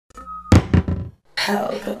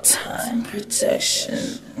Pelpa time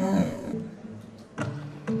protection.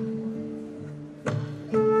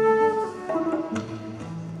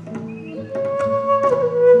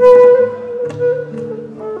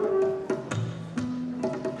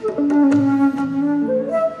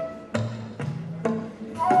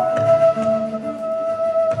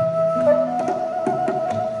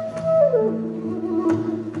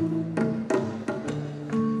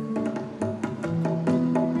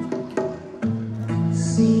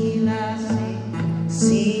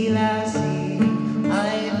 Selassie,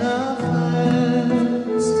 I love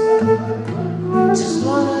first. Just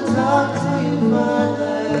wanna talk to you,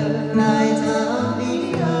 Mother, light of the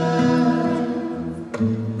earth.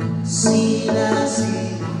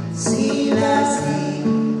 Selassie, Selassie,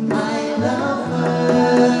 I love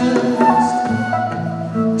first.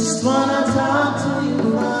 Just wanna talk to you,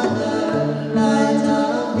 Mother, light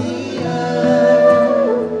of the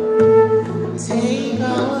earth. Take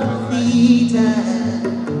our feet and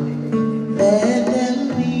let them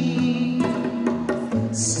be.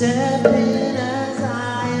 Step in as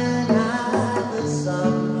I and I, the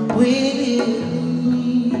sun with you.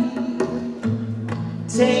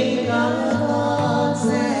 Take our thoughts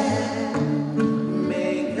and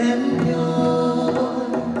make them pure,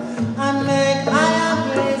 and make I a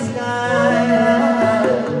gray sky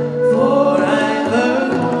forevermore.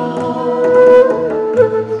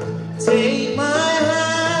 Take my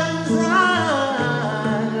hands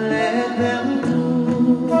and let them do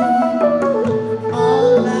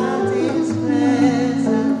all that is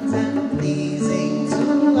pleasant and pleasing to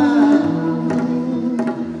us.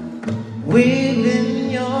 Within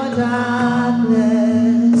your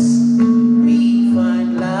darkness we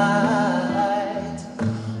find light.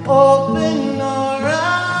 Open our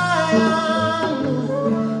eyes,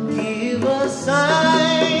 give us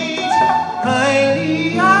sight.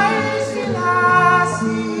 Haile,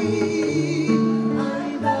 Selassie, I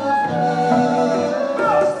love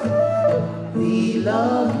us. We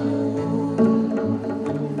love you.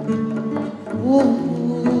 Ooh.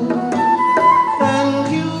 Thank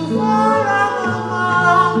you for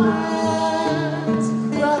our mothers,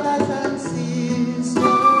 brothers and sisters,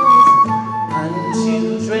 and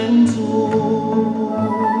children too.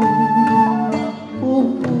 Ooh.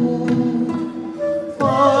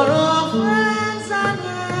 For our friends and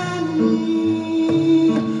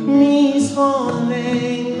enemies, for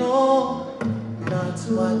they know not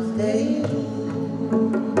what they do.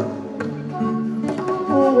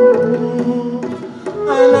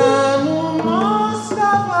 And I know most of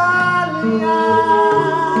all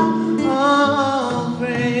our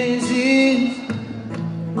praises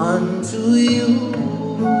unto you.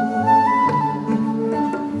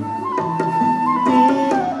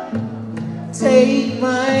 Take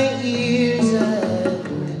my ears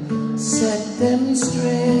and set them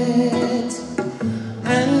straight,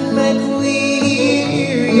 and make we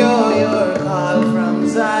hear your call from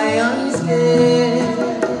Zion's gate.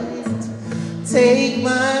 Take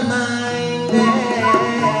my mind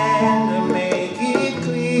and make it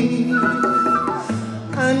clear,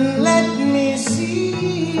 and let me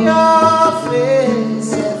see your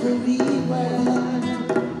face everywhere.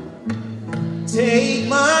 Take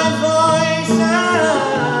my voice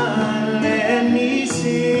and let me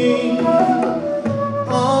sing.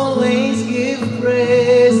 Always give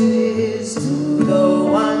praises to the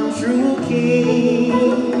one true King.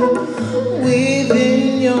 Within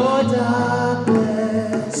your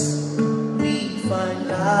darkness we find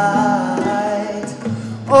light.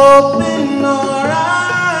 Open our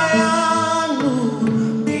eyes,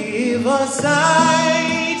 give us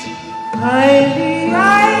sight.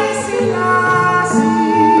 Haile, Selassie,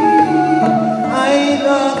 I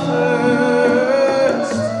love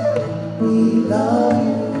first. We love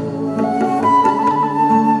you.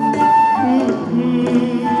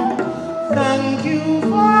 Thank you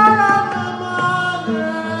for our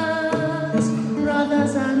mothers,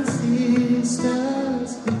 brothers and sisters,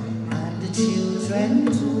 and the children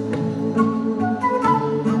too.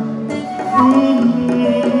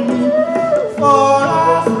 For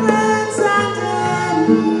our friends and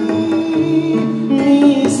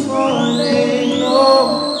enemies, for they know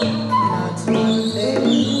not what they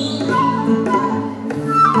do.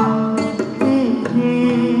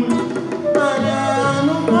 And I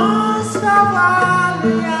know most of all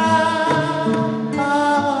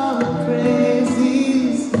our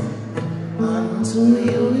praises unto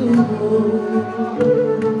you.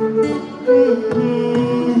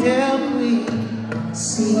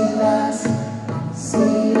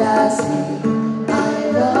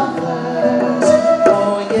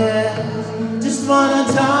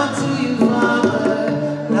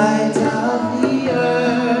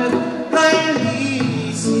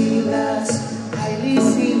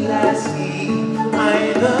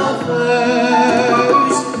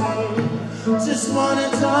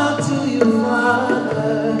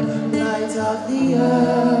 the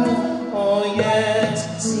earth. Oh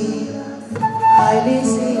yes, see, Haile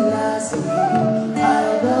Selassie, I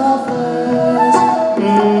love first.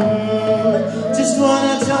 Just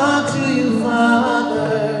wanna talk to you,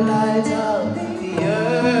 Father, light of the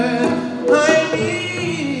earth. I need.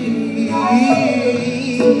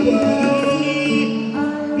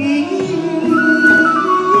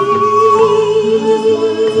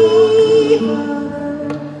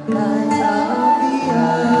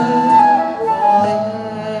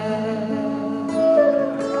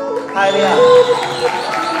 Haile,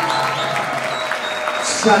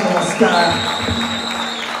 Shadow Star.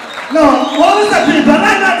 No, what is the people?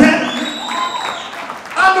 Like that, eh?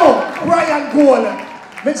 I know, Brian Gold,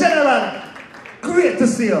 the general. Great to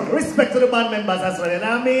see you. Respect to the band members as well, you know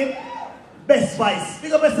what I mean? Best vice.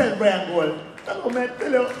 Big up yourself, Brian Gold. Hello, man.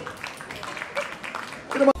 Hello.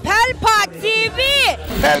 Pelpa TV!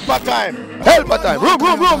 Pelpa time! Pelpa time! Room!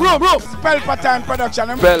 Pelpa time production!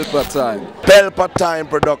 Pelpa time! Pelpa time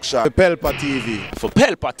production! Pelpa TV! For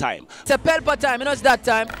Pelpa time! It's a Pelpa time, you know it's that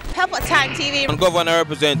time. Pelpa time TV. I'm governor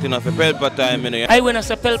representing of a Pelpa time, you know. I when I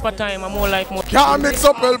say Pelpa time, I'm more like more. Can't mix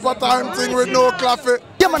up Pelpa time thing with no coffee.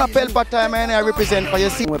 Yeah, man, a Pelpa time, and I represent for you.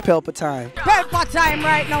 See, We're Pelpa time. Pelpa time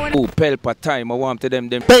right now. Oh, Pelpa time, I want to them.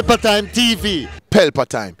 Pelpa time TV. Pelpa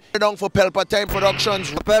time. Down for Pelpa time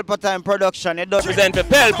productions. Pelpa time production, it does. Represent for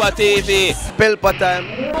Pelpa TV. Pelpa time.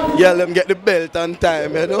 Yeah, let them get the belt on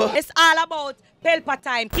time, you know. It's all about Pelpa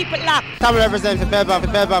time. Keep it locked. Time represent for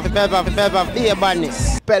Pelpa, be a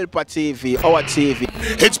badness. Pelpa TV, our TV.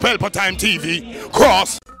 It's Pelpa time TV.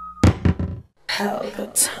 Cross.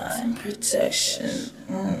 Pelpa time protection.